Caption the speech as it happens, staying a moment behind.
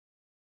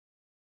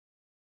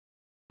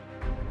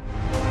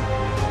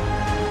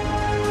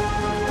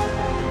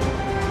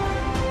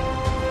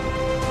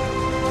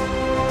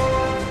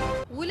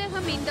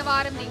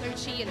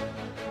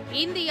நிகழ்ச்சியில்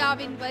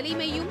இந்தியாவின்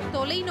வலிமையும்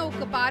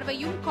தொலைநோக்கு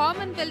பார்வையும்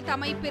காமன்வெல்த்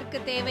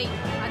அமைப்பிற்கு தேவை,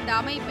 அந்த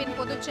அமைப்பின்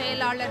பொதுச்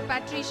செயலாளர்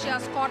பட்ரிஷியா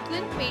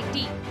ஸ்காட்லாந்து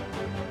பேட்டி.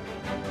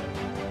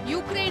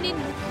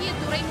 யுக்ரைனின் முக்கிய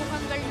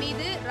துறைமுகங்கள்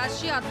மீது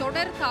ரஷ்யா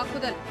தொடர்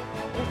தாக்குதல்.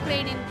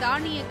 உக்ரைனின்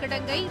தானிய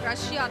கிடங்கை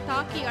ரஷ்யா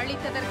தாக்கி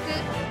அழித்ததற்கு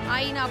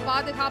ஐநா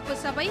பாதுகாப்பு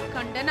சபை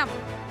கண்டனம்.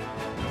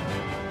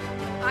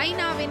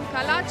 ஐநாவின்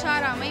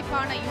கலாச்சார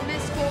அமைப்பான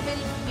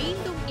யுனெஸ்கோவில்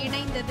மீண்டும்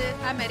இணைந்தது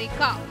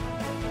அமெரிக்கா.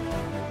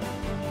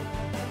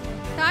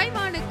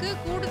 தாய்வானுக்கு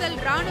கூடுதல்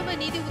ராணுவ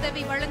நிதி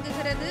உதவி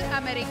வழங்குகிறது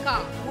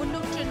அமெரிக்கா.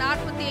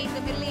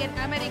 345 மில்லியன்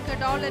அமெரிக்க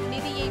டாலர்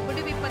நிதியை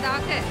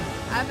விடுவிப்பதாக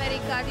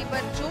அமெரிக்க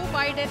அதிபர் ஜோ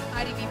பைடன்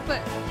அறிவிப்பு.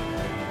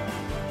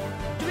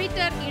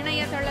 ட்விட்டர்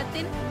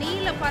இணையதளத்தின்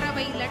நீல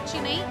பறவை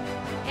லட்சினை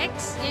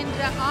எக்ஸ்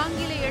என்ற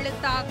ஆங்கில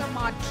எழுத்தாக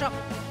மாற்றம்.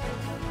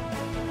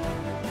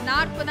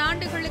 40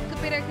 ஆண்டுகளுக்கு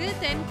பிறகு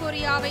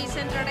தென்கொரியாவை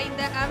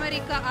சென்றடைந்த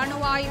அமெரிக்க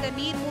அணு ஆயுத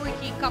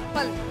நீர்மூழ்கி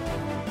கப்பல்.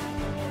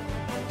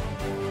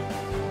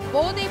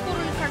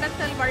 போதைப்பொருள்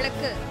கடத்தல்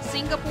வழக்கு.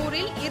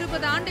 சிங்கப்பூரில்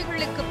 20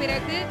 ஆண்டுகளுக்கு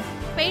பிறகு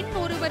பெண்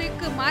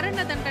ஒருவருக்கு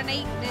மரண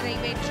தண்டனை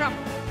நிறைவேற்றம்.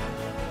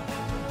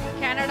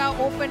 கனடா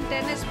ஓபன்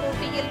டென்னிஸ்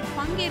போட்டியில்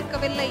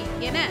பங்கேற்கவில்லை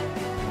என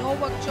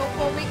நோவக்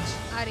ஜோகோவிச்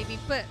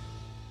அறிவிப்பு.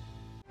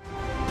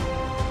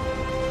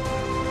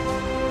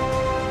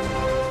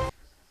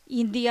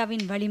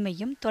 இந்தியாவின்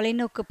வலிமையும்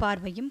தொலைநோக்கு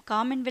பார்வையும்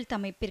காமன்வெல்த்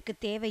அமைப்பிற்கு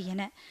தேவை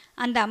என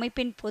அந்த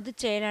அமைப்பின் பொதுச்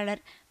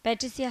செயலாளர்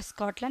பட்ரிஷியா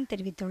ஸ்காட்லாந்து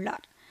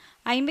தெரிவித்துள்ளார்.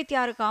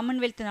 56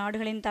 காமன்வெல்த்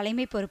நாடுகளின்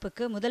தலைமை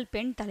பொறுப்புக்கு முதல்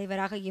பெண்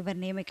தலைவராக இவர்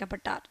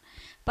நியமிக்கப்பட்டார்.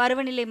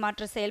 பருவநிலை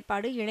மாற்ற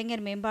செயல்பாடு, இளைஞர்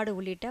மேம்பாடு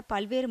உள்ளிட்ட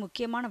பல்வேறு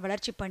முக்கியமான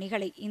வளர்ச்சிப்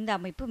பணிகளை இந்த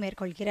அமைப்பு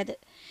மேற்கொள்கிறது.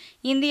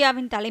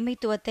 இந்தியாவின்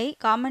தலைமைத்துவத்தை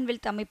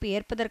காமன்வெல்த் அமைப்பு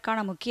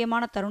ஏற்பதற்கான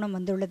முக்கியமான தருணம்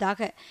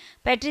வந்துள்ளதாக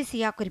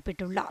பட்ரிஷியா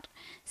குறிப்பிட்டுள்ளார்.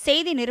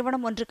 செய்தி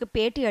நிறுவனம் ஒன்றுக்கு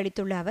பேட்டி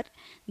அளித்துள்ள அவர்,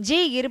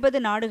 G20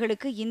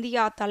 நாடுகளுக்கு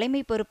இந்தியா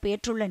தலைமை பொறுப்பு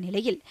ஏற்றுள்ள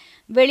நிலையில்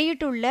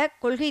வெளியிட்டுள்ள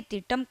கொள்கை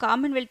திட்டம்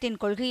காமன்வெல்த்தின்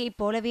கொள்கையைப்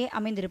போலவே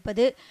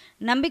அமைந்திருப்பது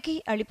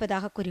நம்பிக்கை அளிப்பதாக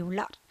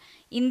கூறியுள்ளார்.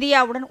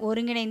 இந்தியாவுடன்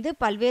ஒருங்கிணைந்து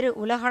பல்வேறு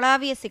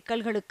உலகளாவிய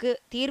சிக்கல்களுக்கு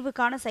தீர்வு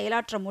காண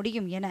செயலாற்ற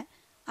முடியும் என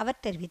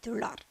அவர்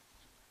தெரிவித்துள்ளார்.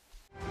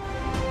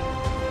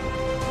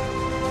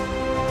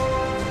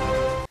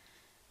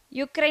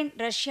 யுக்ரைன்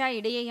ரஷ்யா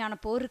இடையேயான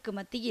போருக்கு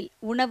மத்தியில்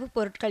உணவுப்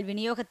பொருட்கள்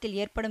விநியோகத்தில்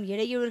ஏற்படும்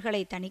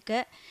இடையூறுகளை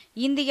தணிக்க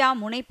இந்தியா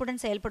முனைப்புடன்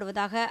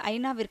செயல்படுவதாக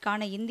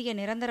ஐநாவிற்கான இந்திய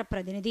நிரந்தர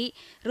பிரதிநிதி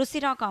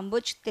ருசிரா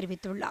காம்போஜ்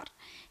தெரிவித்துள்ளார்.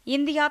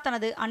 இந்தியா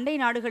தனது அண்டை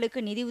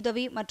நாடுகளுக்கு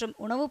நிதியுதவி மற்றும்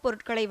உணவுப்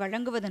பொருட்களை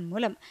வழங்குவதன்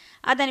மூலம்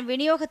அதன்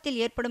விநியோகத்தில்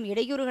ஏற்படும்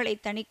இடையூறுகளை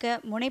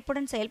தணிக்க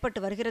முனைப்புடன்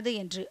செயல்பட்டு வருகிறது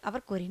என்று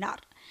அவர்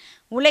கூறினார்.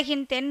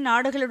 உலகின் தென்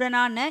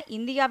நாடுகளுடனான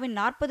இந்தியாவின்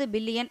 40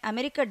 பில்லியன்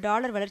அமெரிக்க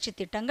டாலர் வளர்ச்சி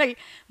திட்டங்கள்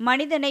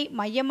மனிதனை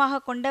மையமாக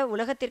கொண்ட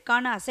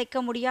உலகத்திற்கான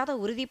அசைக்க முடியாத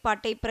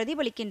உறுதிப்பாட்டை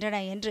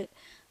பிரதிபலிக்கின்றன என்று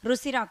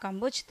ருசிரா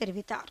காம்போஜ்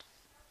தெரிவித்தார்.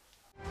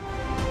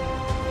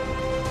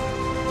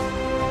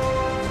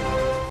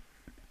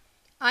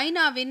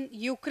 ஐநாவின்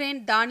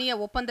யுக்ரைன் தானிய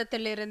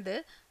ஒப்பந்தத்திலிருந்து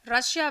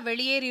ரஷ்யா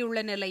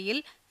வெளியேறியுள்ள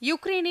நிலையில்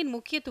யுக்ரைனின்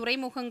முக்கிய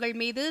துறைமுகங்கள்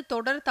மீது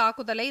தொடர்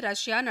தாக்குதலை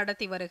ரஷ்யா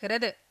நடத்தி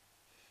வருகிறது.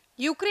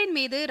 யுக்ரைன்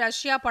மீது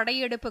ரஷ்யா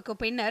படையெடுப்புக்கு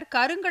பின்னர்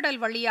கருங்கடல்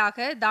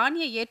வழியாக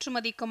தானிய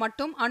ஏற்றுமதிக்கு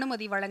மட்டும்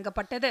அனுமதி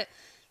வழங்கப்பட்டது.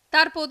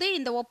 தற்போது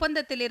இந்த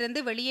ஒப்பந்தத்திலிருந்து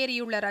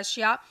வெளியேறியுள்ள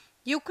ரஷ்யா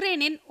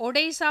யுக்ரைனின்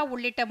ஒடேசா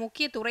உள்ளிட்ட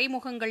முக்கிய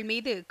துறைமுகங்கள்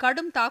மீது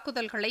கடும்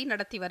தாக்குதல்களை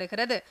நடத்தி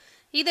வருகிறது.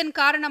 இதன்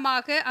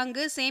காரணமாக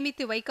அங்கு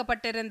சேமித்து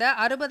வைக்கப்பட்டிருந்த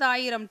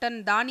 60,000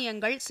 டன்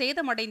தானியங்கள்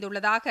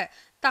சேதமடைந்துள்ளதாக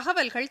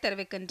தகவல்கள்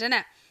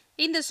தெரிவிக்கின்றன.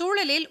 இந்த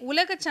சூழலில்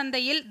உலக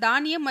சந்தையில்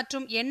தானியம்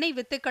மற்றும் எண்ணெய்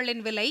வித்துக்களின்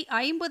விலை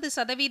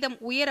 50%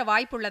 உயர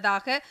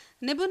வாய்ப்புள்ளதாக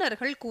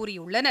நிபுணர்கள்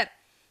கூறியுள்ளனர்.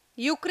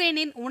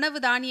 யுக்ரைனின் உணவு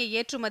தானிய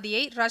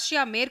ஏற்றுமதியை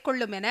ரஷ்யா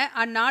மேற்கொள்ளும் என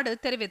அந்நாடு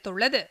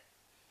தெரிவித்துள்ளது.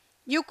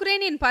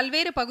 யுக்ரைனின்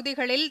பல்வேறு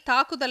பகுதிகளில்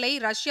தாக்குதலை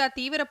ரஷ்யா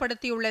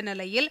தீவிரப்படுத்தியுள்ள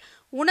நிலையில்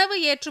உணவு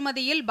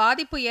ஏற்றுமதியில்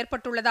பாதிப்பு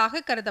ஏற்பட்டுள்ளதாக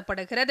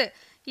கருதப்படுகிறது.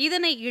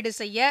 இதனை ஈடு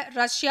செய்ய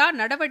ரஷ்யா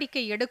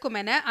நடவடிக்கை எடுக்கும்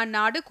என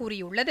அந்நாடு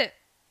கூறியுள்ளது.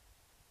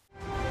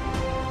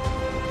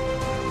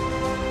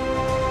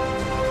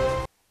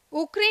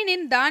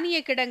 உக்ரைனின்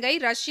தானிய கிடங்கை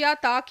ரஷ்யா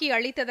தாக்கி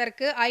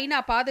அழித்ததற்கு ஐநா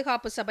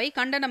பாதுகாப்பு சபை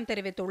கண்டனம்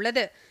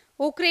தெரிவித்துள்ளது.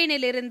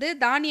 உக்ரைனிலிருந்து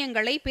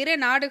தானியங்களை பிற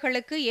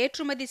நாடுகளுக்கு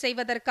ஏற்றுமதி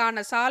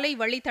செய்வதற்கான சாலை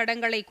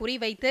வழித்தடங்களை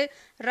குறிவைத்து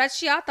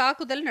ரஷ்யா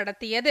தாக்குதல்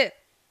நடத்தியது.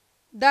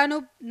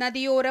 தனுப்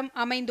நதியோரம்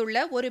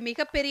அமைந்துள்ள ஒரு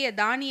மிகப்பெரிய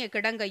தானிய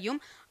கிடங்கையும்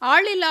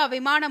ஆளில்லா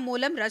விமானம்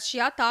மூலம்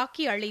ரஷ்யா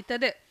தாக்கி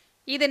அழித்தது.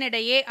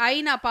 இதனிடையே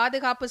ஐநா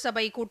பாதுகாப்பு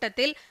சபை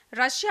கூட்டத்தில்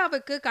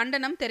ரஷ்யாவுக்கு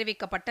கண்டனம்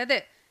தெரிவிக்கப்பட்டது.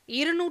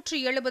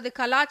 270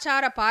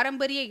 கலாச்சார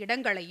பாரம்பரிய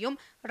இடங்களையும்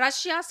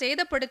ரஷ்யா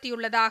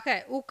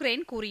சேதப்படுத்தியுள்ளதாக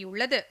உக்ரைன்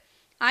கூறியுள்ளது.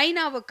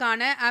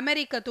 ஐநாவுக்கான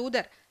அமெரிக்க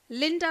தூதர்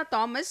லிண்டா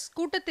தாமஸ்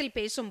கூட்டத்தில்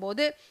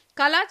பேசும்போது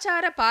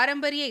கலாச்சார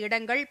பாரம்பரிய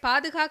இடங்கள்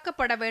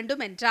பாதுகாக்கப்பட வேண்டும்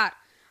என்றார்.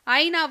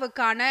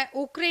 ஐநாவுக்கான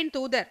உக்ரைன்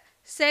தூதர்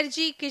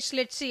செர்ஜி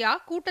கிஷ்லிட்சியா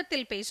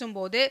கூட்டத்தில்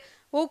பேசும்போது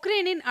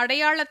உக்ரைனின்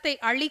அடையாளத்தை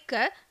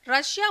அழிக்க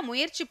ரஷ்யா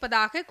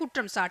முயற்சிப்பதாக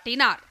குற்றம்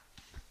சாட்டினார்.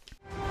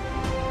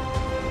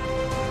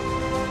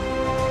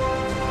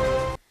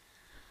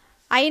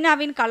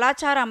 ஐநாவின்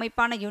கலாச்சார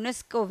அமைப்பான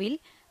யுனெஸ்கோவில்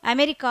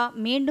அமெரிக்கா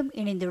மீண்டும்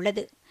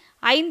இணைந்துள்ளது.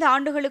 5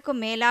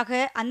 ஆண்டுகளுக்கும் மேலாக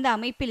அந்த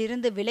அமைப்பில்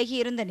இருந்து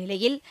விலகியிருந்த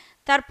நிலையில்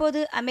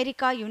தற்போது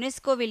அமெரிக்கா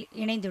யுனெஸ்கோவில்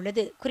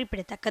இணைந்துள்ளது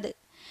குறிப்பிடத்தக்கது.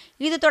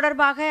 இது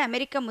தொடர்பாக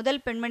அமெரிக்க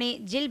முதல் பெண்மணி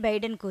ஜில்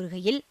பைடன்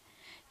கூறுகையில்,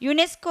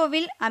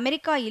 யுனெஸ்கோவில்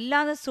அமெரிக்கா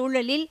இல்லாத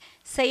சூழலில்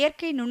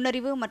செயற்கை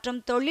நுண்ணறிவு மற்றும்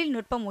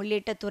தொழில்நுட்பம்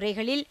உள்ளிட்ட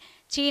துறைகளில்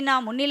சீனா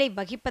முன்னிலை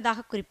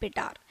வகிப்பதாக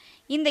குறிப்பிட்டார்.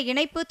 இந்த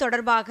இணைப்பு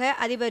தொடர்பாக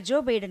அதிபர் ஜோ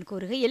பைடன்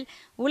கூறுகையில்,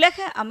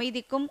 உலக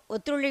அமைதிக்கும்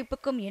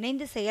ஒத்துழைப்புக்கும்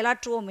இணைந்து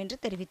செயலாற்றுவோம் என்று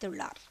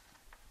தெரிவித்துள்ளார்.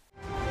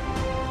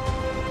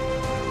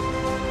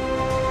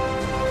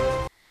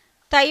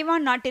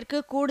 தைவான் நாட்டிற்கு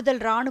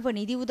கூடுதல் ராணுவ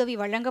நிதியுதவி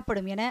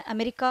வழங்கப்படும் என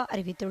அமெரிக்கா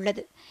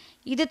அறிவித்துள்ளது.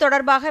 இது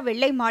தொடர்பாக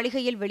வெள்ளை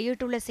மாளிகையில்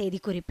வெளியிட்டுள்ள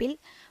செய்திக்குறிப்பில்,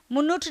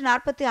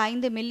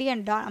 345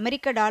 மில்லியன்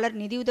அமெரிக்க டாலர்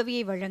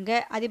நிதியுதவியை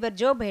வழங்க அதிபர்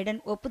ஜோ பைடன்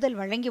ஒப்புதல்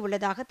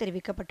வழங்கியுள்ளதாக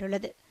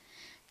தெரிவிக்கப்பட்டுள்ளது.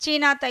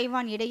 சீனா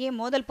தைவான் இடையே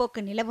மோதல்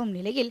போக்கு நிலவும்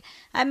நிலையில்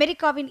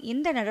அமெரிக்காவின்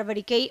இந்த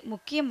நடவடிக்கை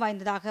முக்கியம்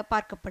வாய்ந்ததாக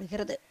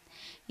பார்க்கப்படுகிறது.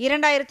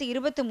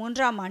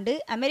 2023ஆம் ஆண்டு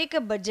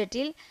அமெரிக்க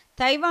பட்ஜெட்டில்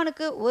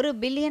தைவானுக்கு $1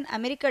 பில்லியன்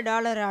அமெரிக்க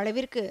டாலர்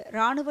அளவிற்கு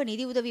ராணுவ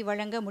நிதியுதவி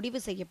வழங்க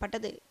முடிவு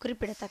செய்யப்பட்டது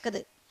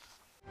குறிப்பிடத்தக்கது.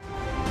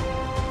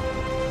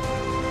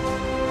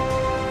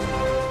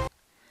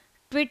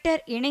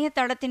 ட்விட்டர்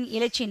இணையதளத்தின்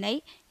இலச்சினை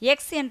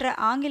எக்ஸ் என்ற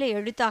ஆங்கில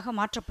எழுத்தாக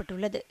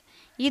மாற்றப்பட்டுள்ளது.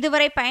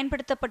 இதுவரை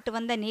பயன்படுத்தப்பட்டு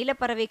வந்த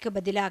நீலப்பறவைக்கு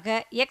பதிலாக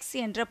எக்ஸ்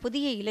என்ற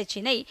புதிய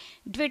இலச்சினை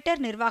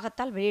ட்விட்டர்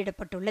நிர்வாகத்தால்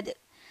வெளியிடப்பட்டுள்ளது.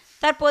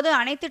 தற்போது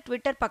அனைத்து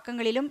ட்விட்டர்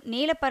பக்கங்களிலும்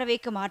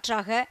நீலப்பறவைக்கு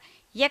மாற்றாக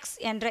எக்ஸ்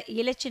என்ற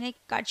இலச்சினை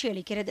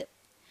காட்சியளிக்கிறது.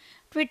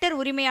 ட்விட்டர்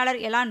உரிமையாளர்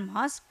எலான்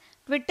மாஸ்க்,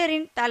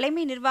 ட்விட்டரின்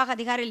தலைமை நிர்வாக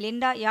அதிகாரி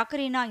லிண்டா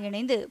யாக்கரினா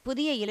இணைந்து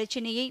புதிய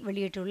இலச்சினையை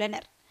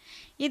வெளியிட்டுள்ளனர்.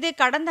 இது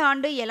கடந்த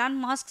ஆண்டு எலான்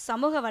மாஸ்க்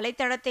சமூக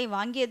வலைத்தளத்தை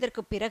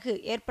வாங்கியதற்கு பிறகு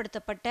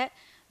ஏற்படுத்தப்பட்ட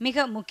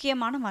மிக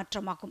முக்கியமான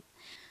மாற்றமாகும்.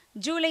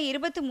 ஜூலை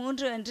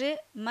 23 அன்று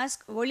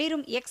மஸ்க்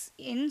ஒளிரும் எக்ஸ்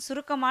இன்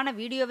சுருக்கமான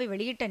வீடியோவை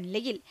வெளியிட்ட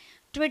நிலையில்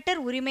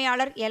ட்விட்டர்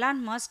உரிமையாளர்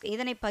எலான் மாஸ்க்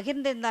இதனை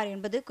பகிர்ந்திருந்தார்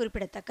என்பது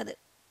குறிப்பிடத்தக்கது.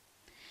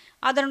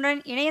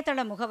 அதனுடன்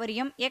இணையதள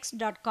முகவரியும்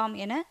x.com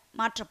என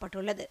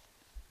மாற்றப்பட்டுள்ளது.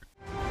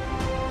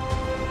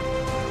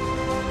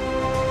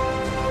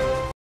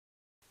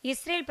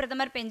 இஸ்ரேல்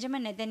பிரதமர்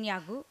பெஞ்சமின்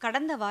நெதன்யாகு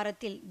கடந்த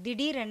வாரத்தில்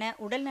திடீரென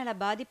உடல்நல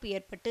பாதிப்பு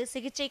ஏற்பட்டு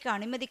சிகிச்சைக்கு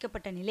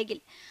அனுமதிக்கப்பட்ட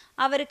நிலையில்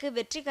அவருக்கு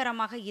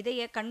வெற்றிகரமாக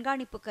இதய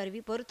கண்காணிப்பு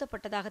கருவி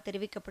பொருத்தப்பட்டதாக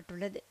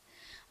தெரிவிக்கப்பட்டுள்ளது.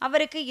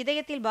 அவருக்கு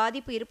இதயத்தில்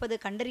பாதிப்பு இருப்பது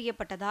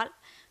கண்டறியப்பட்டதால்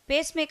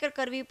பேஸ்மேக்கர்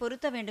கருவி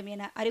பொருத்த வேண்டும்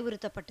என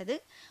அறிவுறுத்தப்பட்டது.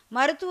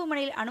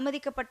 மருத்துவமனையில்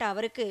அனுமதிக்கப்பட்ட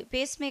அவருக்கு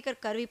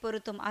பேஸ்மேக்கர் கருவி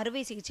பொருத்தும்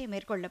அறுவை சிகிச்சை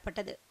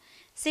மேற்கொள்ளப்பட்டது.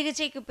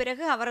 சிகிச்சைக்கு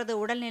பிறகு அவரது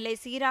உடல்நிலை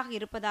சீராக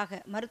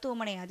இருப்பதாக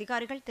மருத்துவமனை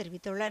அதிகாரிகள்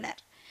தெரிவித்துள்ளனர்.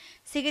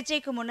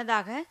 சிகிச்சைக்கு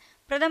முன்னதாக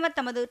பிரதமர்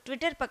தமது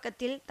ட்விட்டர்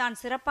பக்கத்தில் தான்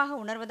சிறப்பாக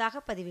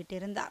உணர்வதாக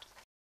பதிவிட்டிருந்தார்.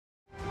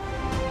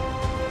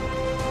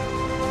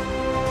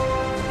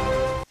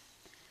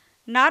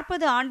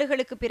 நாற்பது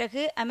ஆண்டுகளுக்கு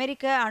பிறகு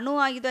அமெரிக்க அணு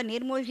ஆயுத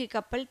நீர்மூழ்கி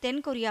கப்பல்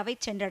தென்கொரியாவை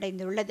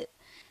சென்றடைந்துள்ளது.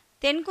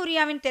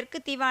 தென்கொரியாவின் தெற்கு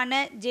தீவான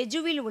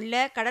ஜெஜுவில் உள்ள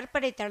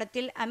கடற்படை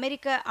தளத்தில்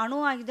அமெரிக்க அணு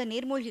ஆயுத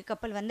நீர்மூழ்கி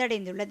கப்பல்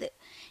வந்தடைந்துள்ளது.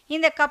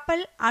 இந்த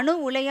கப்பல் அணு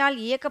உலையால்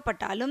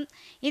இயக்கப்பட்டாலும்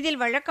இதில்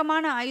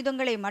வழக்கமான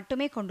ஆயுதங்களை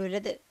மட்டுமே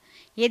கொண்டுள்ளது.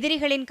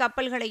 எதிரிகளின்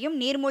கப்பல்களையும்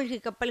நீர்மூழ்கி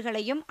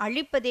கப்பல்களையும்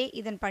அழிப்பதே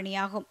இதன்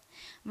பணியாகும்.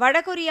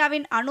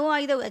 வடகொரியாவின் அணு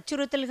ஆயுத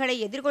அச்சுறுத்தல்களை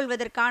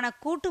எதிர்கொள்வதற்கான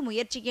கூட்டு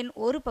முயற்சியின்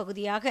ஒரு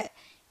பகுதியாக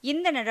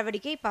இந்த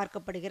நடவடிக்கை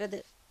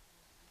பார்க்கப்படுகிறது.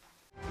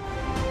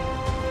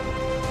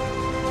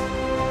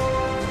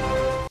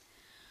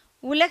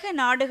 உலக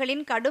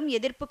நாடுகளின் கடும்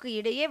எதிர்ப்புக்கு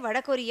இடையே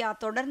வடகொரியா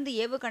தொடர்ந்து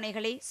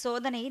ஏவுகணைகளை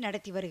சோதனை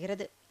நடத்தி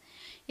வருகிறது.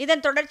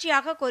 இதன்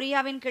தொடர்ச்சியாக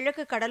கொரியாவின்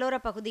கிழக்கு கடலோர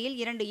பகுதியில்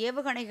 2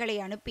 ஏவுகணைகளை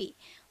அனுப்பி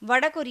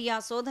வடகொரியா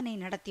சோதனை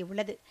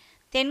நடத்தியுள்ளது.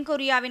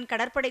 தென்கொரியாவின்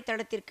கடற்படை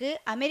தளத்திற்கு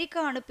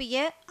அமெரிக்கா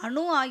அனுப்பிய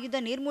அணு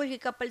ஆயுத நீர்மூழ்கி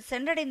கப்பல்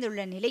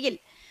சென்றடைந்துள்ள நிலையில்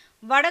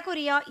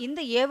வடகொரியா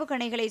இந்த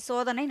ஏவுகணைகளை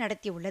சோதனை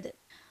நடத்தியுள்ளது.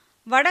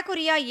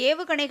 வடகொரியா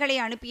ஏவுகணைகளை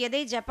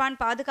அனுப்பியதை ஜப்பான்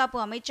பாதுகாப்பு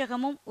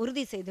அமைச்சகமும்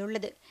உறுதி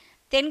செய்துள்ளது.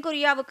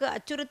 தென்கொரியாவுக்கு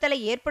அச்சுறுத்தலை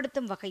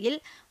ஏற்படுத்தும் வகையில்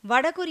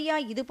வடகொரியா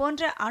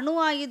இதுபோன்ற அணு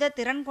ஆயுத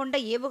திறன் கொண்ட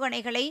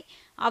ஏவுகணைகளை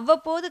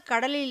அவ்வப்போது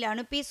கடலில்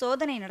அனுப்பி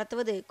சோதனை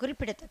நடத்துவது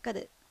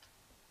குறிப்பிடத்தக்கது.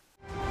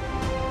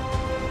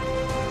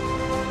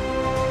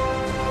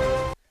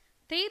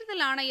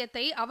 தேர்தல்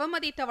ஆணையத்தை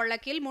அவமதித்த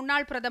வழக்கில்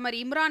முன்னாள் பிரதமர்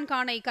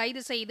இம்ரான்கானை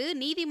கைது செய்து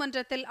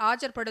நீதிமன்றத்தில்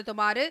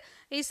ஆஜர்படுத்துமாறு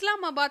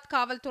இஸ்லாமாபாத்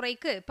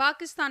காவல்துறைக்கு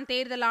பாகிஸ்தான்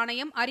தேர்தல்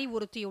ஆணையம்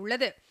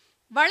அறிவுறுத்தியுள்ளது.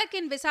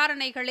 வழக்கின்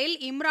விசாரணைகளில்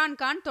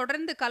இம்ரான்கான்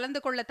தொடர்ந்து கலந்து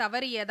கொள்ள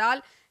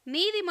தவறியதால்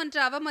நீதிமன்ற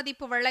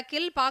அவமதிப்பு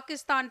வழக்கில்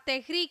பாகிஸ்தான்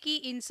தெஹ்ரீக்-இ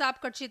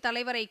இன்சாப் கட்சி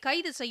தலைவரை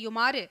கைது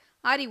செய்யுமாறு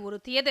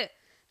அறிவுறுத்தியது.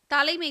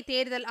 தலைமை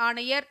தேர்தல்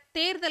ஆணையர்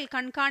தேர்தல்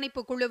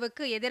கண்காணிப்பு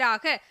குழுவுக்கு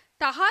எதிராக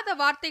தகாத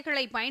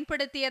வார்த்தைகளை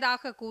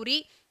பயன்படுத்தியதாக கூறி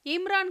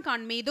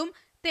இம்ரான்கான் மீதும்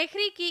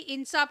தெஹ்ரீக்-இ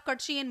இன்சாப்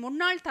கட்சியின்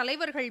முன்னாள்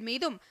தலைவர்கள்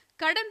மீதும்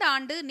கடந்த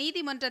ஆண்டு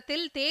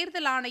நீதிமன்றத்தில்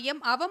தேர்தல்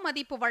ஆணையம்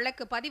அவமதிப்பு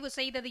வழக்கு பதிவு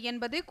செய்தது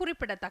என்பது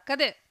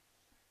குறிப்பிடத்தக்கது.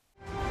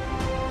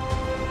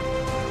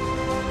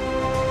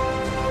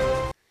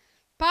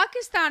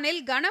 பாகிஸ்தானில்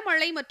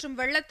கனமழை மற்றும்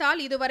வெள்ளத்தால்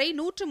இதுவரை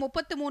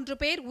 133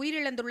 பேர்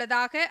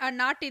உயிரிழந்துள்ளதாக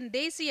அந்நாட்டின்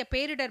தேசிய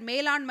பேரிடர்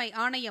மேலாண்மை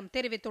ஆணையம்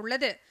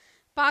தெரிவித்துள்ளது.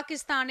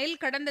 பாகிஸ்தானில்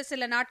கடந்த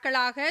சில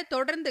நாட்களாக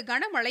தொடர்ந்து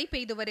கனமழை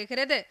பெய்து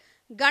வருகிறது.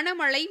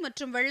 கனமழை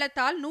மற்றும்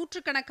வெள்ளத்தால்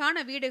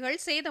நூற்றுக்கணக்கான வீடுகள்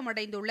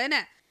சேதமடைந்துள்ளன.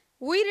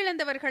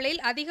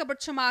 உயிரிழந்தவர்களில்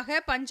அதிகபட்சமாக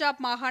பஞ்சாப்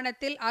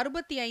மாகாணத்தில்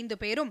 65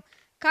 பேரும்,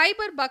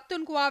 கைபர்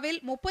பக்துன்குவாவில்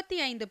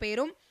 35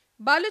 பேரும்,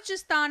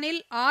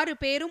 பலுச்சிஸ்தானில் 6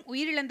 பேரும்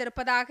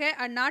உயிரிழந்திருப்பதாக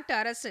அந்நாட்டு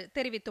அரசு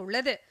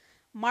தெரிவித்துள்ளது.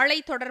 மழை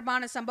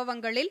தொடர்பான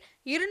சம்பவங்களில்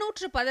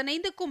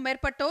 215க்கும்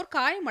மேற்பட்டோர்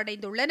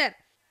காயமடைந்துள்ளனர்.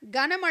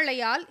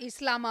 கனமழையால்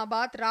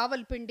இஸ்லாமாபாத்,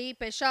 ராவல்பிண்டி,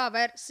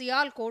 பெஷாவர்,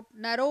 சியால்கோட்,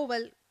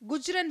 நரோவல்,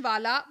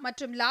 குஜ்ரன்வாலா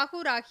மற்றும்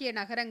லாகூர் ஆகிய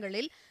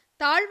நகரங்களில்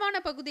தாழ்வான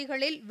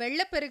பகுதிகளில்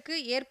வெள்ளப்பெருக்கு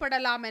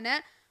ஏற்படலாம் என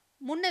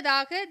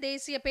முன்னதாக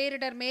தேசிய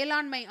பேரிடர்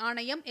மேலாண்மை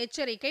ஆணையம்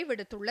எச்சரிக்கை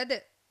விடுத்துள்ளது.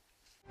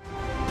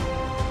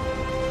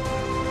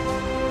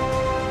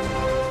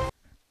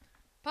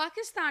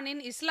 பாகிஸ்தானின்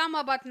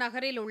இஸ்லாமாபாத்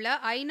நகரில் உள்ள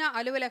ஐநா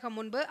அலுவலகம்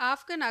முன்பு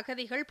ஆப்கன்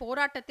அகதிகள்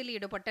போராட்டத்தில்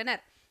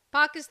ஈடுபட்டனர்.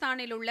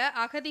 பாகிஸ்தானில் உள்ள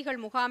அகதிகள்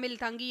முகாமில்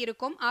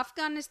தங்கியிருக்கும்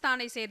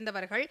ஆப்கானிஸ்தானை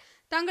சேர்ந்தவர்கள்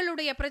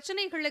தங்களுடைய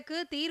பிரச்சினைகளுக்கு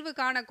தீர்வு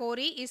காண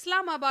கோரி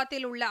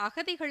இஸ்லாமாபாத்தில் உள்ள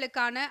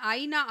அகதிகளுக்கான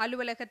ஐநா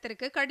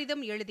அலுவலகத்திற்கு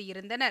கடிதம்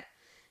எழுதியிருந்தனர்.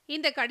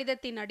 இந்த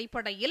கடிதத்தின்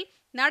அடிப்படையில்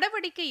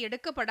நடவடிக்கை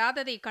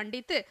எடுக்கப்படாததை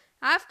கண்டித்து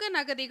ஆப்கன்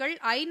அகதிகள்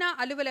ஐநா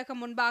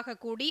அலுவலகம் முன்பாக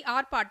கூடி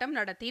ஆர்ப்பாட்டம்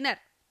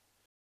நடத்தினர்.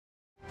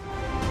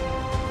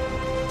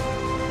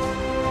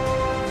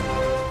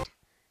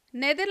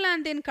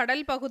 நெதர்லாந்தின்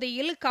கடல்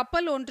பகுதியில்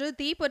கப்பல் ஒன்று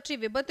தீப்பற்றி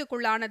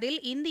விபத்துக்குள்ளானதில்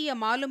இந்திய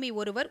மாலுமி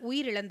ஒருவர்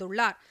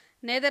உயிரிழந்துள்ளார்.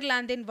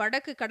 நெதர்லாந்தின்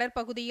வடக்கு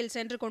கடற்பகுதியில்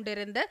சென்று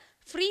கொண்டிருந்த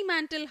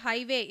ஃப்ரீமேண்டில்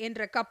ஹைவே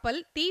என்ற கப்பல்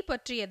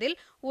தீப்பற்றியதில்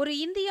ஒரு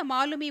இந்திய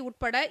மாலுமி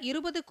உட்பட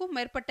 20க்கும்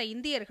மேற்பட்ட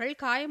இந்தியர்கள்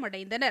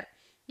காயமடைந்தனர்.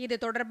 இது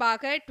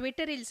தொடர்பாக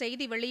ட்விட்டரில்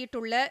செய்தி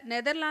வெளியிட்டுள்ள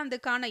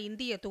நெதர்லாந்துக்கான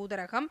இந்திய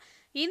தூதரகம்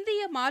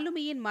இந்திய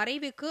மாலுமியின்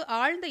மறைவுக்கு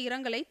ஆழ்ந்த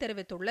இரங்கலை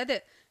தெரிவித்துள்ளது.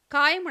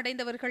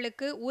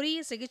 காயமடைந்தவர்களுக்கு உரிய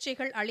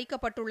சிகிச்சைகள்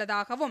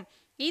அளிக்கப்பட்டுள்ளதாகவும்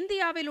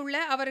இந்தியாவில் உள்ள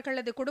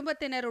அவர்களது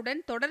குடும்பத்தினருடன்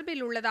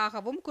தொடர்பில்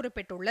உள்ளதாகவும்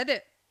குறிப்பிட்டுள்ளது.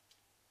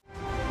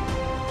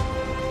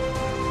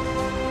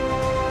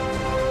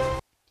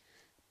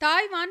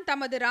 தாய்வான்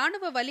தமது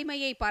ராணுவ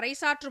வலிமையை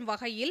பறைசாற்றும்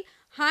வகையில்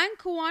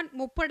ஹாங்குவான்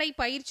முப்படை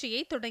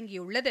பயிற்சியை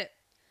தொடங்கியுள்ளது.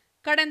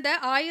 கடந்த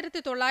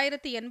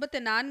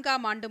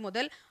 1984ஆம் ஆண்டு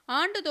முதல்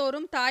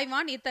ஆண்டுதோறும்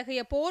தாய்வான்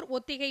இத்தகைய போர்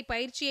ஒத்திகை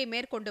பயிற்சியை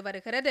மேற்கொண்டு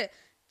வருகிறது.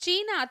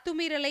 சீன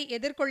அத்துமீறலை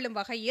எதிர்கொள்ளும்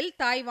வகையில்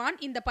தாய்வான்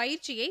இந்த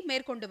பயிற்சியை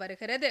மேற்கொண்டு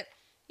வருகிறது.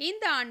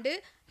 இந்த ஆண்டு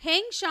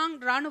ஹெங்ஷாங்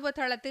ராணுவ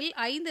தளத்தில்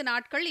 5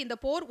 நாட்கள் இந்த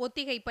போர்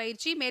ஒத்திகை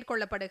பயிற்சி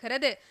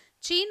மேற்கொள்ளப்படுகிறது.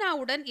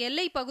 சீனாவுடன்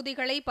எல்லை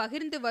பகுதிகளை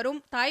பகிர்ந்து வரும்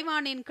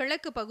தாய்வானின்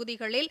கிழக்கு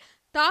பகுதிகளில்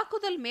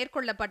தாக்குதல்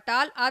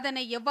மேற்கொள்ளப்பட்டால்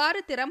அதனை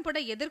எவ்வாறு திறம்பட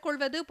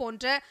எதிர்கொள்வது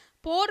போன்ற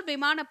போர்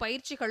விமான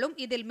பயிற்சிகளும்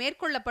இதில்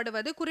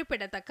மேற்கொள்ளப்படுவது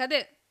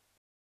குறிப்பிடத்தக்கது.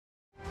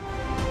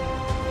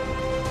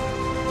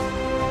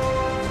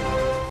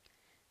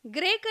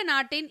 கிரேக்க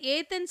நாட்டின்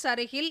ஏதென்ஸ்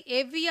அருகில்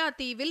எவ்வியா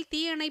தீவில்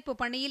தீயணைப்பு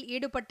பணியில்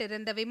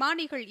ஈடுபட்டிருந்த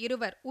விமானிகள்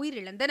 2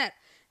 உயிரிழந்தனர்.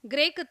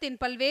 கிரேக்கத்தின்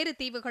பல்வேறு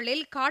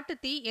தீவுகளில்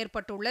காட்டுத்தீ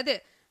ஏற்பட்டுள்ளது.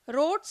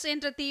 ரோட்ஸ்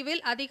என்ற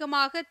தீவில்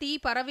அதிகமாக தீ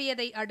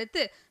பரவியதை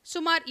அடுத்து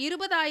சுமார்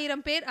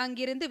 20,000 பேர்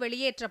அங்கிருந்து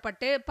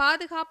வெளியேற்றப்பட்டு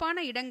பாதுகாப்பான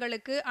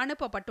இடங்களுக்கு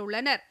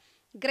அனுப்பப்பட்டுள்ளனர்.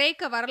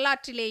 கிரேக்க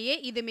வரலாற்றிலேயே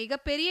இது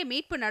மிகப்பெரிய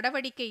மீட்பு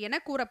நடவடிக்கை என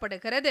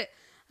கூறப்படுகிறது.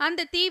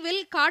 அந்த தீவில்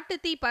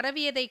காட்டுத்தீ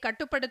பரவியதை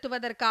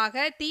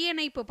கட்டுப்படுத்துவதற்காக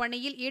தீயணைப்பு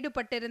பணியில்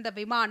ஈடுபட்டிருந்த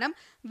விமானம்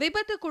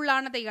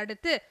விபத்துக்குள்ளானதை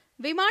அடுத்து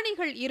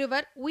விமானிகள்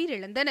 2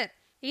 உயிரிழந்தனர்.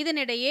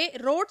 இதனிடையே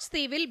ரோட்ஸ்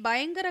தீவில்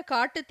பயங்கர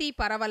காட்டுத்தீ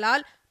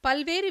பரவலால்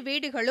பல்வேறு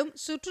வீடுகளும்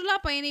சுற்றுலா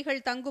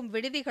பயணிகள் தங்கும்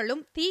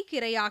விடுதிகளும்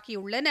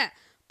தீக்கிரையாகியுள்ளன.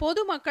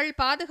 பொதுமக்கள்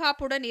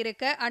பாதுகாப்புடன்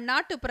இருக்க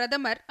அந்நாட்டு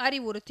பிரதமர்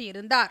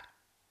அறிவுறுத்தியிருந்தார்.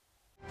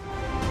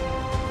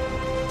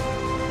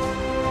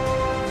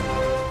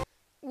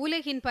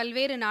 உலகின்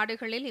பல்வேறு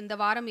நாடுகளில் இந்த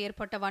வாரம்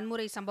ஏற்பட்ட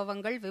வன்முறை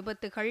சம்பவங்கள்,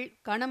 விபத்துகள்,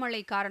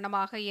 கனமழை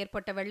காரணமாக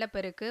ஏற்பட்ட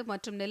வெள்ளப்பெருக்கு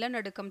மற்றும்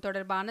நிலநடுக்கம்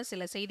தொடர்பான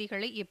சில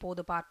செய்திகளை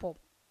இப்போது பார்ப்போம்.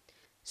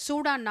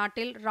 சூடான்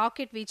நாட்டில்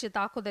ராக்கெட் வீச்சு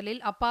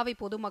தாக்குதலில் அப்பாவி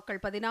பொதுமக்கள்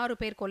 16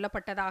 பேர்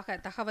கொல்லப்பட்டதாக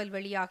தகவல்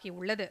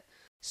வெளியாகியுள்ளது.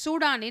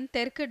 சூடானின்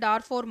தெற்கு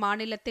டார்ஃபோர்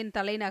மாநிலத்தின்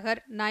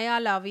தலைநகர்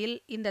நயாலாவில்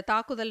இந்த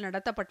தாக்குதல்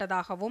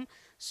நடத்தப்பட்டதாகவும்,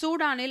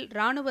 சூடானில்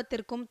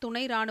இராணுவத்திற்கும்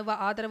துணை இராணுவ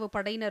ஆதரவு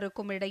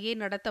படையினருக்கும் இடையே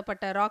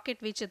நடத்தப்பட்ட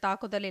ராக்கெட் வீச்சு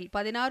தாக்குதலில்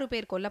 16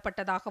 பேர்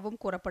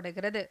கொல்லப்பட்டதாகவும்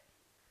கூறப்படுகிறது.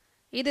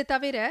 இது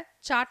தவிர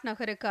சாட்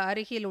நகருக்கு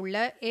அருகில் உள்ள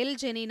எல்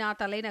ஜெனினா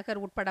தலைநகர்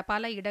உட்பட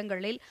பல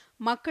இடங்களில்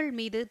மக்கள்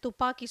மீது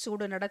துப்பாக்கி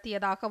சூடு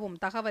நடத்தியதாகவும்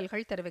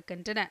தகவல்கள்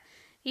தெரிவிக்கின்றன.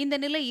 இந்த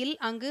நிலையில்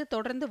அங்கு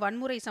தொடர்ந்து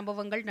வன்முறை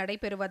சம்பவங்கள்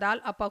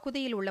நடைபெறுவதால்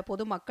அப்பகுதியில் உள்ள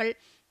பொதுமக்கள்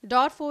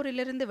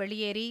டார்ஃபோரிலிருந்து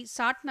வெளியேறி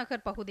சாட்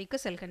நகர் பகுதிக்கு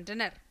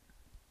செல்கின்றனர்.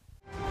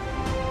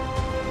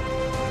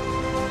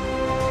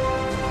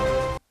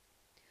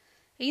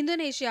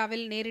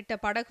 இந்தோனேஷியாவில் நேரிட்ட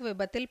படகு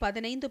விபத்தில்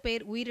 15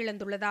 பேர்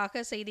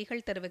உயிரிழந்துள்ளதாக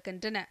செய்திகள்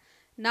தெரிவிக்கின்றன.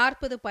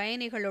 40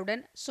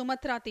 பயணிகளுடன்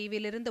சுமத்ரா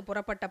தீவிலிருந்து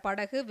புறப்பட்ட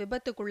படகு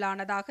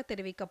விபத்துக்குள்ளானதாக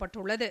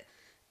தெரிவிக்கப்பட்டுள்ளது.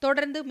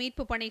 தொடர்ந்து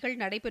மீட்பு பணிகள்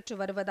நடைபெற்று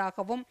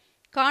வருவதாகவும்,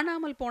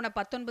 காணாமல் போன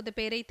 19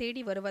 பேரை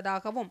தேடி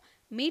வருவதாகவும்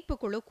மீட்பு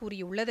குழு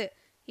கூறியுள்ளது.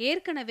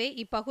 ஏற்கனவே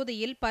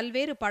இப்பகுதியில்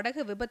பல்வேறு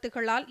படகு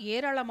விபத்துகளால்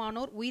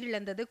ஏராளமானோர்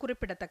உயிரிழந்தது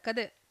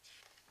குறிப்பிடத்தக்கது.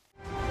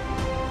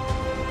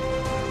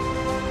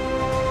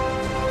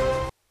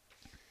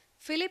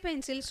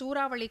 பிலிப்பைன்ஸில்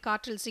சூறாவளி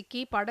காற்றில் சிக்கி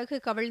படகு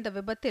கவிழ்ந்த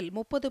விபத்தில்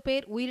 30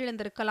 பேர்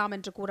உயிரிழந்திருக்கலாம்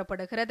என்று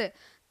கூறப்படுகிறது.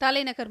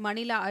 தலைநகர்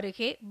மணிலா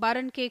அருகே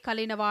பரன்கே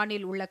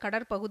கலினவானில் உள்ள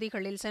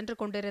கடற்பகுதிகளில் சென்று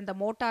கொண்டிருந்த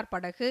மோட்டார்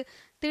படகு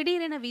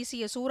திடீரென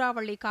வீசிய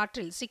சூறாவளி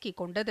காற்றில் சிக்கிக்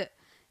கொண்டது.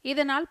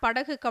 இதனால்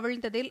படகு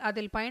கவிழ்ந்ததில்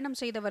அதில் பயணம்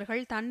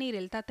செய்தவர்கள்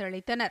தண்ணீரில்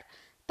தத்தளித்தனர்.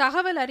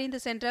 தகவல் அறிந்து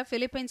சென்ற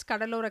பிலிப்பைன்ஸ்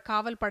கடலோர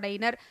காவல்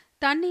படையினர்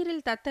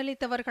தண்ணீரில்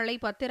தத்தளித்தவர்களை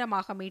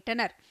பத்திரமாக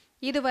மீட்டனர்.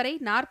 இதுவரை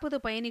 40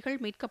 பயணிகள்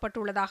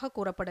மீட்கப்பட்டுள்ளதாக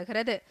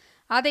கூறப்படுகிறது.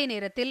 அதே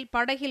நேரத்தில்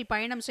படகில்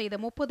பயணம் செய்த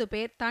 30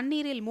 பேர்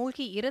தண்ணீரில்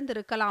மூழ்கி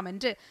இறந்திருக்கலாம்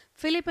என்று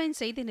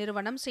பிலிப்பைன்ஸ் செய்தி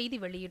நிறுவனம் செய்தி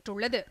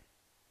வெளியிட்டுள்ளது.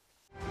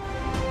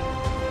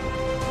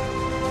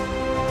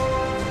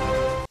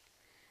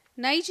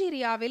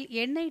 நைஜீரியாவில்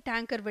எண்ணெய்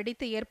டேங்கர்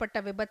வெடித்து ஏற்பட்ட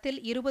விபத்தில்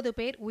 20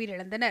 பேர்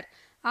உயிரிழந்தனர்.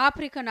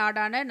 ஆப்பிரிக்க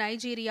நாடான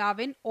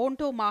நைஜீரியாவின்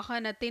ஓண்டோ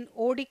மாகாணத்தின்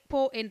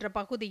ஓடிக்போ என்ற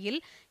பகுதியில்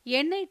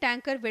எண்ணெய்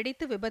டேங்கர்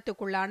வெடித்து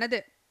விபத்துக்குள்ளானது.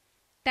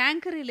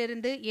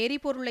 டேங்கரிலிருந்து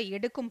எரிபொருளை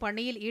எடுக்கும்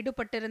பணியில்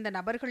ஈடுபட்டிருந்த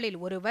நபர்களில்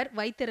ஒருவர்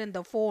வைத்திருந்த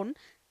போன்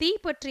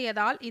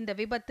தீப்பற்றியதால் இந்த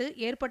விபத்து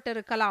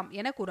ஏற்பட்டிருக்கலாம்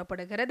என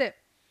கூறப்படுகிறது.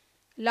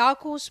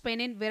 லாகோஸ்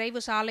பெனின்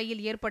விரைவு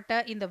சாலையில்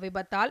ஏற்பட்ட இந்த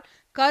விபத்தால்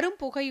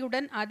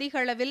கரும்புகையுடன் அதிக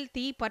அளவில்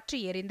தீ பற்றி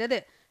எரிந்தது.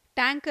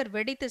 டேங்கர்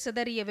வெடித்து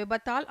சிதறிய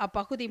விபத்தால்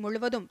அப்பகுதி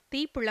முழுவதும்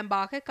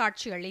தீப்பிழம்பாக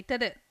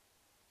காட்சியளித்தது.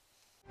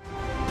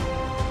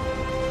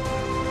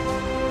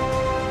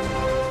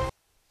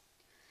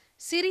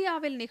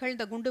 சிரியாவில்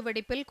நிகழ்ந்த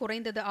குண்டுவெடிப்பில்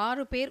குறைந்தது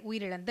 6 பேர்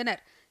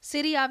உயிரிழந்தனர்.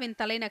 சிரியாவின்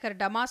தலைநகர்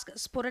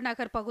டமாஸ்கஸ்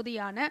புறநகர்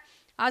பகுதியான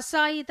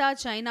அசாயிதா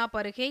ஜைனாப்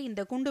அருகே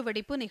இந்த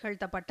குண்டுவெடிப்பு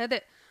நிகழ்த்தப்பட்டது.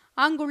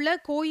 அங்குள்ள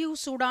கோயு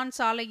சூடான்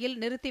சாலையில்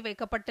நிறுத்தி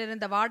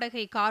வைக்கப்பட்டிருந்த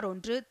வாடகை கார்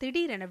ஒன்று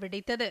திடீரென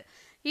வெடித்தது.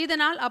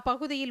 இதனால்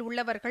அப்பகுதியில்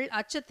உள்ளவர்கள்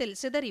அச்சத்தில்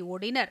சிதறி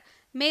ஓடினர்.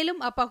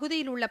 மேலும்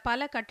அப்பகுதியில் உள்ள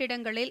பல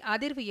கட்டிடங்களில்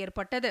அதிர்வு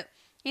ஏற்பட்டது.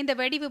 இந்த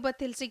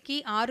வெடிவிபத்தில் சிக்கி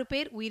 6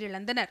 பேர்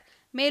உயிரிழந்தனர்.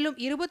 மேலும்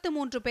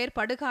 23 பேர்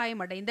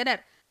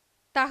படுகாயமடைந்தனர்.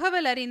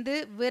 தகவல் அறிந்து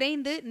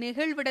விரைந்து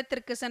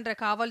நிகழ்விடத்திற்கு சென்ற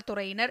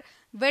காவல்துறையினர்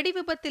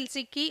வெடிவிபத்தில்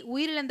சிக்கி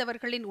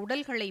உயிரிழந்தவர்களின்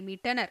உடல்களை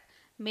மீட்டனர்.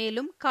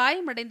 மேலும்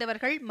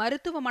காயமடைந்தவர்கள்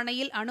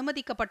மருத்துவமனையில்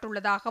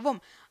அனுமதிக்கப்பட்டுள்ளதாகவும்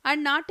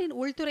அந்நாட்டின்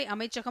உள்துறை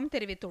அமைச்சகம்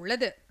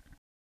தெரிவித்துள்ளது.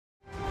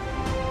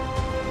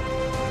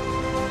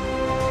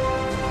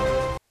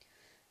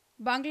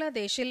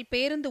 பங்களாதேஷில்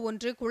பேருந்து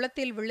ஒன்று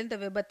குளத்தில் விழுந்த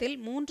விபத்தில்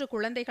 3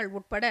 குழந்தைகள்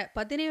உட்பட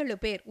 17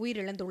 பேர்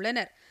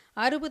உயிரிழந்துள்ளனர்.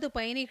 60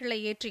 பயணிகளை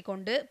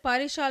ஏற்றிக்கொண்டு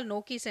பரிஷால்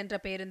நோக்கி சென்ற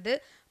பேருந்து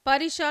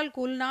பரிஷால்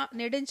குல்னா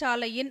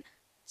நெடுஞ்சாலையின்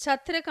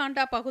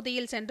சத்ரகாண்டா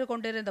பகுதியில் சென்று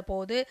கொண்டிருந்த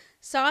போது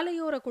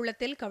சாலையோர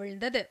குளத்தில்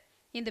கவிழ்ந்தது.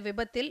 இந்த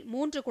விபத்தில்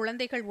 3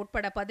 குழந்தைகள்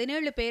உட்பட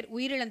 17 பேர்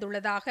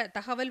உயிரிழந்துள்ளதாக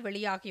தகவல்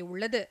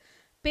வெளியாகியுள்ளது.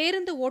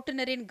 பேருந்து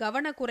ஓட்டுநரின்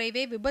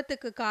கவனக்குறைவே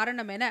விபத்துக்கு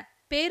காரணம் என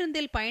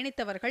பேருந்தில்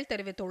பயணித்தவர்கள்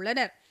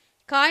தெரிவித்துள்ளனர்.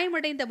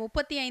 காயமடைந்த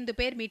 35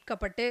 பேர்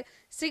மீட்கப்பட்டு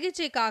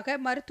சிகிச்சைக்காக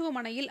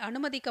மருத்துவமனையில்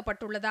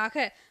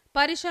அனுமதிக்கப்பட்டுள்ளதாக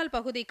பரிஷால்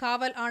பகுதி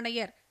காவல்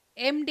ஆணையர்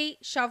MD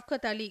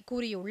ஷவ்கத் அலி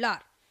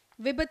கூறியுள்ளார்.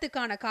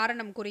 விபத்துக்கான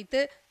காரணம்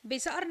குறித்து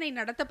விசாரணை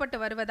நடத்தப்பட்டு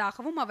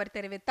வருவதாகவும் அவர்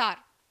தெரிவித்தார்.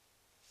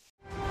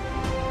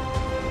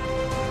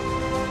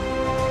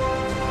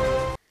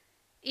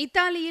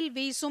 இத்தாலியில்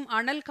வீசும்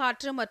அனல்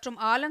காற்று மற்றும்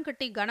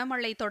ஆலங்கட்டி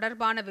கனமழை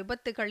தொடர்பான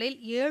விபத்துகளில்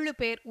 7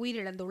 பேர்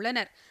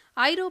உயிரிழந்துள்ளனர்.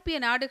 ஐரோப்பிய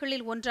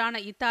நாடுகளில் ஒன்றான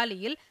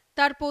இத்தாலியில்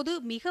தற்போது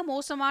மிக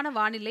மோசமான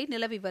வானிலை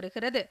நிலவி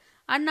வருகிறது.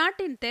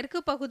 அந்நாட்டின் தெற்கு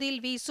பகுதியில்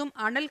வீசும்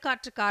அனல்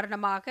காற்று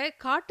காரணமாக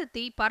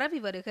காட்டுத்தீ பரவி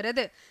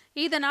வருகிறது.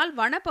 இதனால்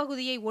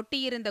வனப்பகுதியை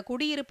ஒட்டியிருந்த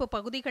குடியிருப்பு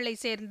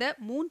பகுதிகளைச் சேர்ந்த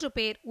 3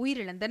 பேர்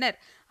உயிரிழந்தனர்.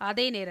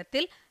 அதே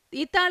நேரத்தில்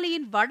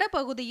இத்தாலியின்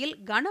வடபகுதியில்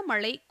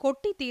கனமழை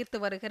கொட்டி தீர்த்து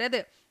வருகிறது.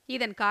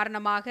 இதன்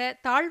காரணமாக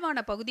தாழ்வான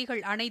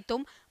பகுதிகள்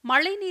அனைத்தும்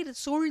மழைநீர்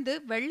சூழ்ந்து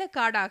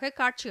வெள்ளக்காடாக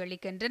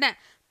காட்சியளிக்கின்றன.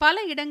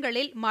 பல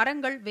இடங்களில்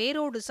மரங்கள்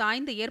வேரோடு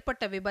சாய்ந்து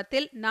ஏற்பட்ட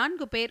விபத்தில்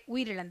 4 பேர்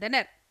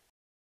உயிரிழந்தனர்.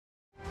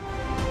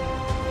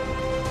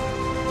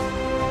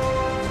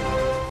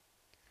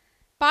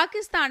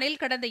 பாகிஸ்தானில்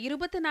கடந்த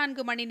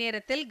 24 மணி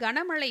நேரத்தில்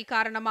கனமழை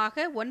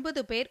காரணமாக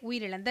 9 பேர்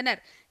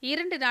உயிரிழந்தனர்.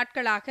 2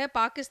 நாட்களாக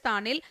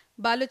பாகிஸ்தானில்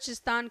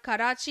பலுச்சிஸ்தான்,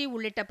 கராச்சி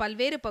உள்ளிட்ட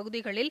பல்வேறு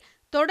பகுதிகளில்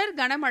தொடர்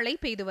கனமழை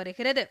பெய்து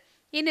வருகிறது.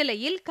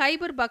 இந்நிலையில்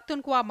கைபர்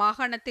பக்துன்குவா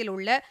மாகாணத்தில்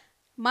உள்ள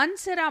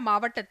மன்செரா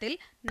மாவட்டத்தில்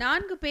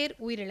 4 பேர்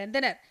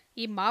உயிரிழந்தனர்.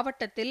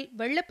 இம்மாவட்டத்தில்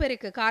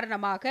வெள்ளப்பெருக்கு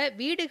காரணமாக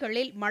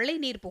வீடுகளில்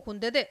மழைநீர்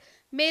புகுந்தது.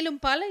 மேலும்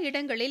பல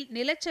இடங்களில்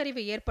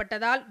நிலச்சரிவு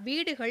ஏற்பட்டதால்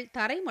வீடுகள்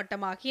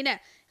தரைமட்டமாகின.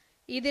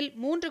 இதில்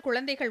 3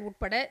 குழந்தைகள்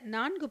உட்பட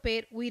 4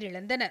 பேர்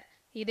உயிரிழந்தனர்.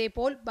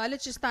 இதேபோல்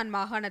பலுச்சிஸ்தான்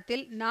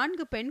மாகாணத்தில்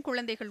 4 பெண்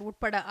குழந்தைகள்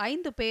உட்பட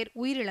 5 பேர்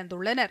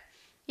உயிரிழந்துள்ளனர்.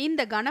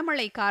 இந்த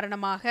கனமழை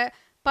காரணமாக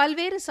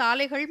பல்வேறு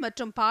சாலைகள்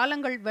மற்றும்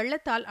பாலங்கள்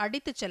வெள்ளத்தால்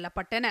அடித்துச்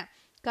செல்லப்பட்டன.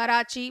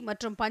 கராச்சி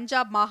மற்றும்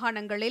பஞ்சாப்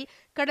மாகாணங்களில்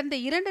கடந்த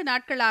 2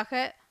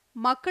 நாட்களாக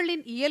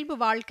மக்களின் இயல்பு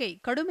வாழ்க்கை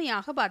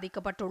கடுமையாக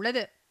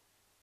பாதிக்கப்பட்டுள்ளது.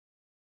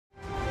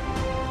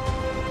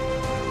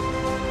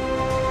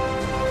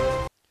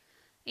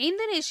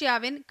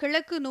 இந்தோனேஷியாவின்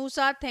கிழக்கு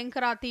நூசா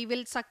தெங்கரா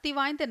தீவில் சக்தி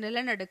வாய்ந்த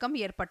நிலநடுக்கம்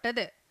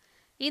ஏற்பட்டது.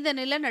 இந்த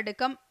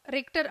நிலநடுக்கம்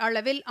ரிக்டர்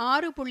அளவில்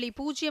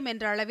 6.0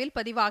 என்ற அளவில்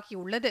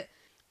பதிவாகியுள்ளது.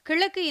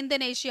 கிழக்கு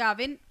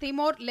இந்தோனேஷியாவின்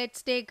திமோர்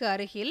லெஸ்டேக்கு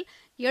அருகில்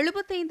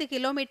 75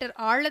 கிலோமீட்டர்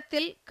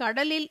ஆழத்தில்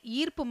கடலில்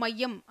ஈர்ப்பு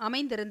மையம்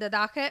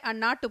அமைந்திருந்ததாக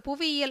அந்நாட்டு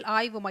புவியியல்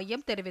ஆய்வு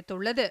மையம்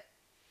தெரிவித்துள்ளது.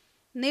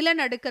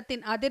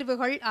 நிலநடுக்கத்தின்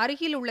அதிர்வுகள்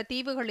அருகில் உள்ள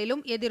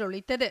தீவுகளிலும்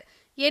எதிரொலித்தது.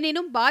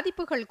 எனினும்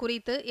பாதிப்புகள்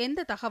குறித்து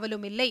எந்த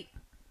தகவலும் இல்லை.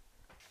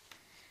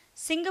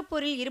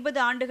 சிங்கப்பூரில் 20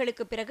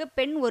 ஆண்டுகளுக்கு பிறகு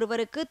பெண்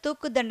ஒருவருக்கு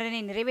தூக்கு தண்டனை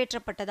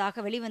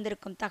நிறைவேற்றப்பட்டதாக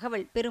வெளிவந்திருக்கும்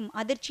தகவல் பெரும்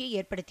அதிர்ச்சியை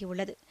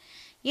ஏற்படுத்தியுள்ளது.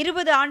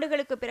 20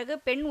 ஆண்டுகளுக்கு பிறகு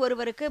பெண்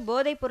ஒருவருக்கு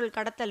போதைப்பொருள்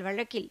கடத்தல்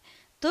வழக்கில்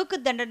தூக்கு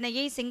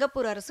தண்டனையை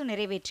சிங்கப்பூர் அரசு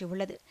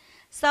நிறைவேற்றியுள்ளது.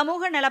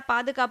 சமூக நல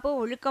பாதுகாப்பு,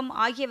 ஒழுக்கம்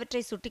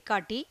ஆகியவற்றை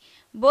சுட்டிக்காட்டி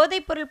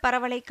போதைப்பொருள்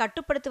பரவலை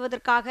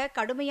கட்டுப்படுத்துவதற்காக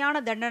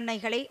கடுமையான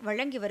தண்டனைகளை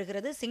வழங்கி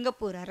வருகிறது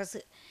சிங்கப்பூர்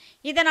அரசு.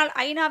 இதனால்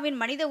ஐநாவின்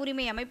மனித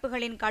உரிமை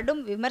அமைப்புகளின்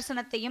கடும்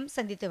விமர்சனத்தையும்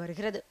சந்தித்து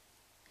வருகிறது.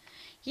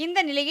 இந்த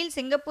நிலையில்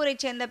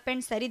சிங்கப்பூரைச் சேர்ந்த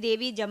பெண்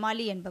சரிதேவி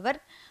ஜமாலி என்பவர்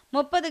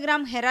 30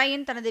 கிராம்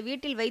ஹெராயின் தனது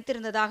வீட்டில்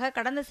வைத்திருந்ததாக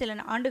கடந்த சில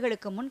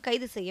ஆண்டுகளுக்கு முன்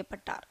கைது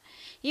செய்யப்பட்டார்.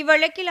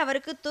 இவ்வழக்கில்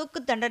அவருக்கு தூக்கு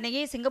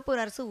தண்டனையை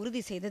சிங்கப்பூர் அரசு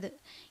உறுதி செய்தது.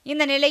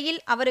 இந்த நிலையில்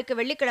அவருக்கு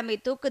வெள்ளிக்கிழமை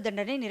தூக்கு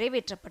தண்டனை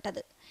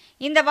நிறைவேற்றப்பட்டது.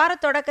 இந்த வார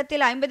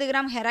தொடக்கத்தில் 50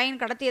 கிராம்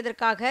ஹெராயின்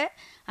கடத்தியதற்காக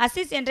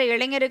அசிஸ் என்ற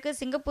இளைஞருக்கு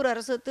சிங்கப்பூர்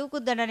அரசு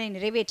தூக்கு தண்டனை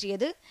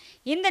நிறைவேற்றியது.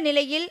 இந்த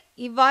நிலையில்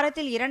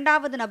இவ்வாரத்தில்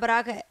 2வது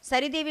நபராக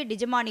சரிதேவி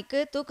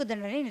டிஜமானிக்கு தூக்கு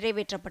தண்டனை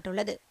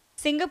நிறைவேற்றப்பட்டுள்ளது.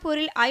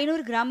 சிங்கப்பூரில்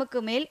 500 கிராமுக்கு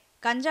மேல்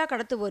கஞ்சா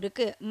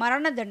கடத்துவோருக்கு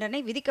மரண தண்டனை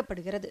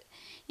விதிக்கப்படுகிறது.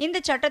 இந்த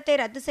சட்டத்தை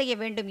ரத்து செய்ய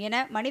வேண்டும்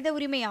என மனித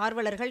உரிமை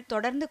ஆர்வலர்கள்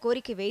தொடர்ந்து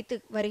கோரிக்கை வைத்து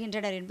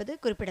வருகின்றனர் என்பது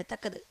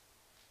குறிப்பிடத்தக்கது.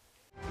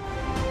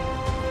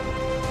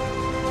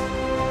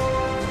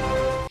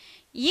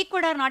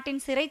 ஈக்குவடார்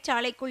நாட்டின்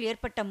சிறைச்சாலைக்குள்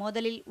ஏற்பட்ட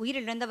மோதலில்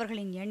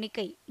உயிரிழந்தவர்களின்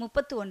எண்ணிக்கை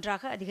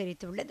 31ஆக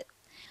அதிகரித்துள்ளது.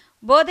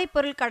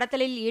 போதைப்பொருள்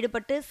கடத்தலில்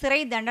ஈடுபட்டு சிறை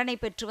தண்டனை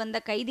பெற்று வந்த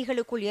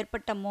கைதிகளுக்குள்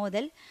ஏற்பட்ட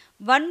மோதல்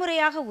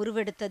வன்முறையாக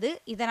உருவெடுத்தது.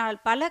 இதனால்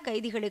பல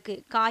கைதிகளுக்கு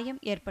காயம்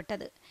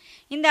ஏற்பட்டது.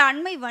 இந்த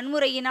அண்மை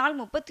வன்முறையினால்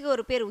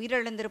 31 பேர்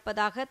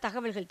உயிரிழந்திருப்பதாக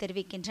தகவல்கள்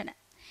தெரிவிக்கின்றன.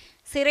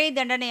 சிறை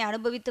தண்டனை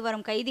அனுபவித்து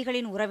வரும்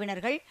கைதிகளின்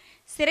உறவினர்கள்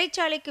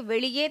சிறைச்சாலைக்கு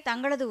வெளியே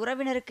தங்களது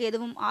உறவினருக்கு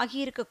எதுவும்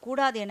ஆகியிருக்க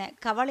கூடாது என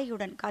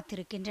கவலையுடன்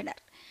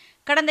காத்திருக்கின்றனர்.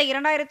 கடந்த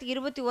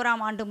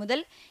 2021ஆம் ஆண்டு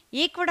முதல்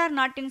ஈக்குவடார்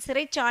நாட்டின்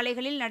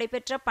சிறைச்சாலைகளில்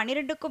நடைபெற்ற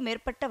 12க்கும்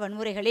மேற்பட்ட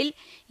வன்முறைகளில்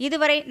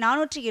இதுவரை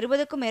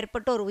 420க்கும்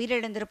மேற்பட்டோர்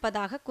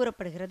உயிரிழந்திருப்பதாக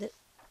கூறப்படுகிறது.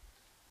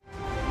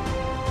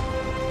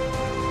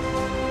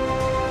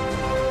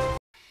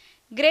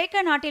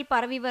 கிரேக்க நாட்டில்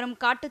பரவி வரும்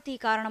காட்டுத்தீ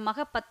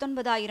காரணமாக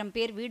 19,000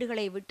 பேர்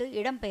வீடுகளை விட்டு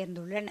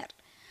இடம்பெயர்ந்துள்ளனர்.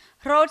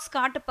 ரோட்ஸ்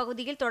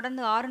காட்டுப்பகுதியில்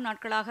தொடர்ந்து 6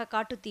 நாட்களாக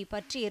காட்டுத்தீ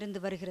பற்றி எரிந்து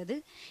வருகிறது.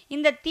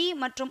 இந்த தீ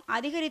மற்றும்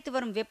அதிகரித்து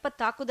வரும் வெப்ப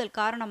தாக்குதல்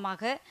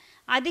காரணமாக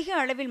அதிக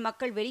அளவில்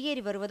மக்கள்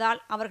வெளியேறி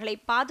வருவதால் அவர்களை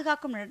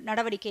பாதுகாக்கும்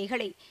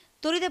நடவடிக்கைகளை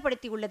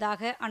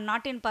துரிதப்படுத்தியுள்ளதாக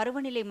அந்நாட்டின்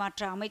பருவநிலை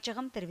மாற்ற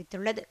அமைச்சகம்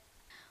தெரிவித்துள்ளது.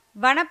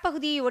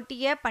 வனப்பகுதியை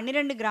ஒட்டிய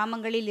 12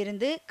 கிராமங்களில்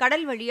இருந்து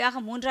கடல் வழியாக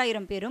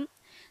 3,000 பேரும்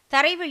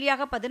தரை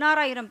வழியாக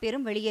 16,000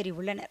 பேரும்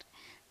வெளியேறியுள்ளனர்.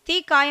 தீ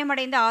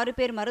காயமடைந்த 6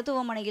 பேர்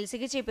மருத்துவமனையில்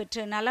சிகிச்சை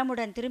பெற்று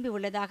நலமுடன்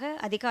திரும்பியுள்ளதாக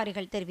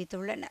அதிகாரிகள்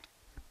தெரிவித்துள்ளனர்.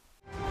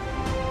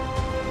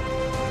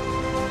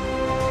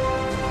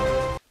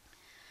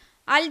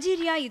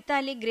 அல்ஜீரியா,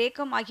 இத்தாலி,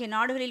 கிரேக்கம் ஆகிய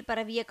நாடுகளில்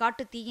பரவிய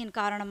காட்டு தீயின்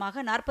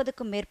காரணமாக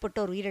 40க்கும்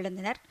மேற்பட்டோர்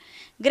உயிரிழந்தனர்.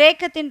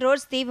 கிரேக்கத்தின்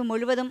ரோட்ஸ் தீவு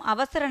முழுவதும்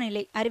அவசர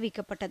நிலை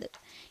அறிவிக்கப்பட்டது.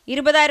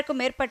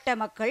 20,000க்கும் மேற்பட்ட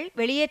மக்கள்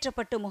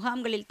வெளியேற்றப்பட்டு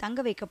முகாம்களில்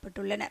தங்க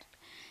வைக்கப்பட்டுள்ளனர்.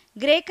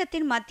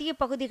 கிரேக்கத்தின் மத்திய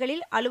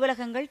பகுதிகளில்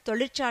அலுவலகங்கள்,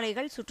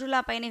 தொழிற்சாலைகள், சுற்றுலா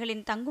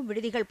பயணிகளின் தங்கும்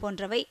விடுதிகள்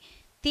போன்றவை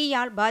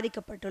தீயால்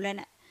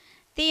பாதிக்கப்பட்டுள்ளன.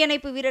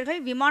 தீயணைப்பு வீரர்கள்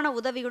விமான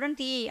உதவியுடன்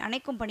தீயை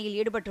அணைக்கும் பணியில்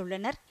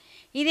ஈடுபட்டுள்ளனர்.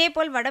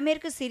 இதேபோல்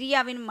வடமேற்கு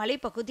சிரியாவின்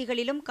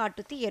மலைப்பகுதிகளிலும்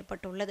காட்டுத்தீ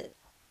ஏற்பட்டுள்ளது.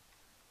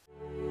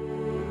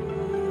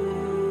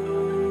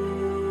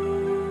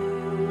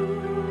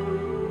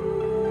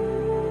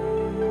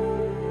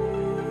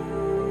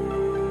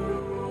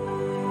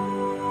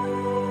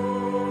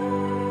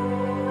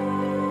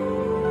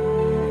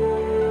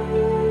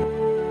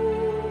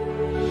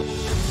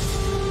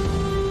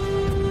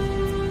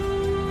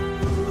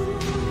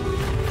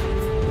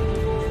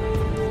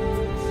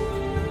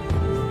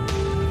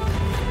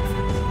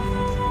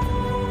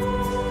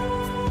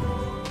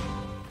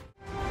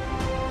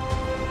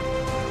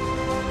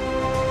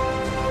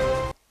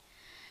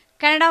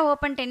 கனடா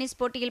ஓபன் டென்னிஸ்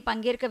போட்டியில்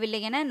பங்கேற்கவில்லை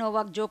என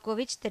நோவாக்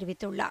ஜோகோவிச்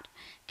தெரிவித்துள்ளார்.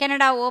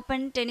 கனடா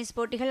ஓபன் டென்னிஸ்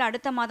போட்டிகள்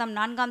அடுத்த மாதம்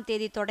 4ஆம்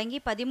தேதி தொடங்கி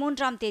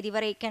 13ஆம் தேதி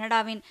வரை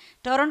கனடாவின்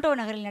டொரண்டோ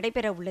நகரில்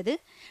நடைபெற உள்ளது.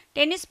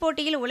 டென்னிஸ்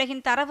போட்டியில்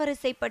உலகின்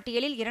தரவரிசை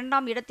பட்டியலில்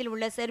 2ஆம் இடத்தில்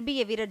உள்ள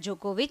செர்பிய வீரர்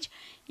ஜோகோவிச்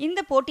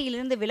இந்த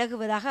போட்டியிலிருந்து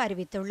விலகுவதாக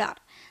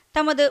அறிவித்துள்ளார்.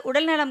 தமது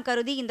உடல்நலம்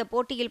கருதி இந்த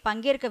போட்டியில்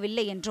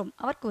பங்கேற்கவில்லை என்றும்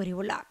அவர்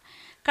கூறியுள்ளார்.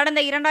 கடந்த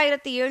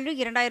 2007,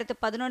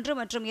 2011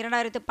 மற்றும்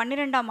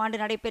 2012ஆம் ஆண்டு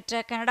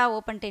நடைபெற்ற கனடா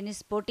ஓபன்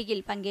டென்னிஸ்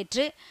போட்டியில்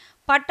பங்கேற்று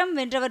பட்டம்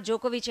வென்றவர்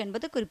ஜோகோவிச்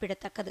என்பது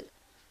குறிப்பிடத்தக்கது.